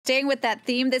Staying with that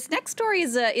theme, this next story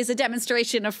is a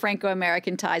demonstration of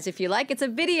Franco-American ties, if you like. It's a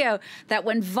video that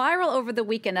went viral over the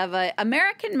weekend of an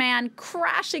American man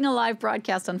crashing a live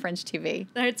broadcast on French TV.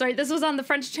 That's right. This was on the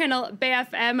French channel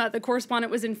BFM. The correspondent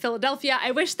was in Philadelphia.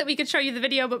 I wish that we could show you the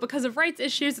video, but because of rights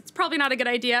issues, it's probably not a good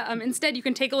idea. Instead, you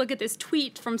can take a look at this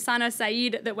tweet from Sana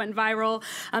Saeed that went viral.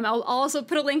 I'll also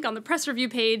put a link on the press review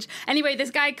page. Anyway,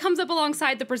 this guy comes up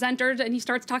alongside the presenter and he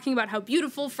starts talking about how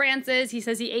beautiful France is. He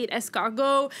says he ate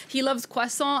escargot. He loves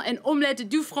croissant and omelette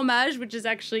du fromage, which is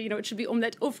actually, it should be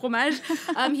omelette au fromage.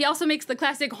 He also makes the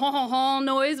classic hon hon hon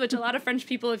noise, which a lot of French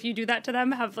people, if you do that to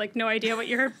them, have like no idea what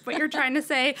you're trying to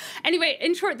say. Anyway,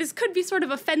 in short, this could be sort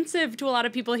of offensive to a lot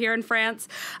of people here in France.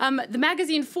 The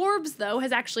magazine Forbes, though,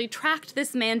 has actually tracked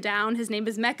this man down. His name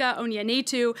is Mecca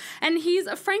Onyanetu, and he's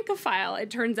a francophile, it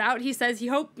turns out. He says he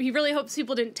really hopes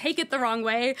people didn't take it the wrong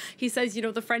way. He says,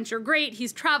 the French are great.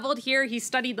 He's traveled here. He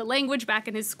studied the language back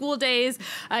in his school days.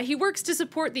 He works to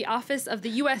support the office of the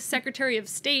U.S. Secretary of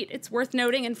State. It's worth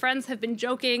noting, and friends have been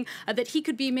joking that he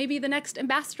could be maybe the next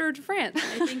ambassador to France.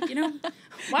 I think,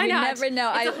 why not? You never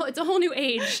know. It's a whole new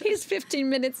age. He's 15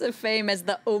 minutes of fame as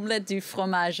the omelette du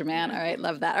fromage man. All right,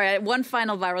 love that. All right, one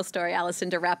final viral story, Alison,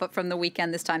 to wrap up from the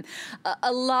weekend this time.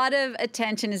 A lot of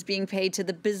attention is being paid to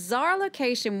the bizarre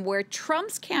location where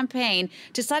Trump's campaign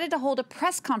decided to hold a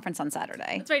press conference on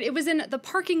Saturday. That's right. It was in the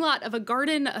parking lot of a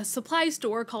garden supply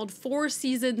store called Four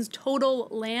Seasons Total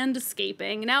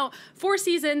Landscaping. Now, Four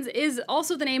Seasons is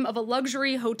also the name of a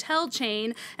luxury hotel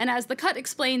chain, and as The Cut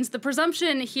explains, the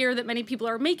presumption here that many people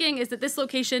are making is that this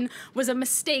location was a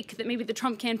mistake, that maybe the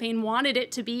Trump campaign wanted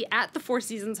it to be at the Four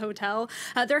Seasons Hotel.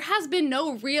 There has been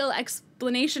no real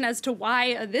explanation as to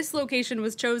why this location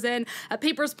was chosen.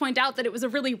 Papers point out that it was a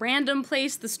really random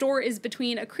place. The store is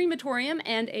between a crematorium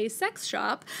and a sex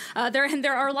shop.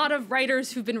 There are a lot of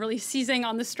writers who've been really seizing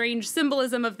on the strange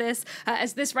symbolism of this.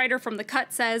 As this writer from The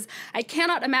Cut says, I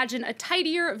cannot imagine a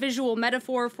tidier visual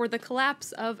metaphor for the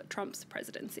collapse of Trump's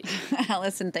presidency.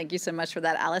 Alison, thank you so much for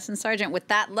that. Alison Sargent with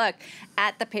that look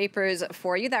at the papers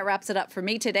for you. That wraps it up for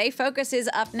me today. Focus is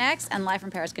up next, and Live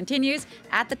from Paris continues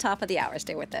at the top of the hour.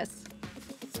 Stay with us.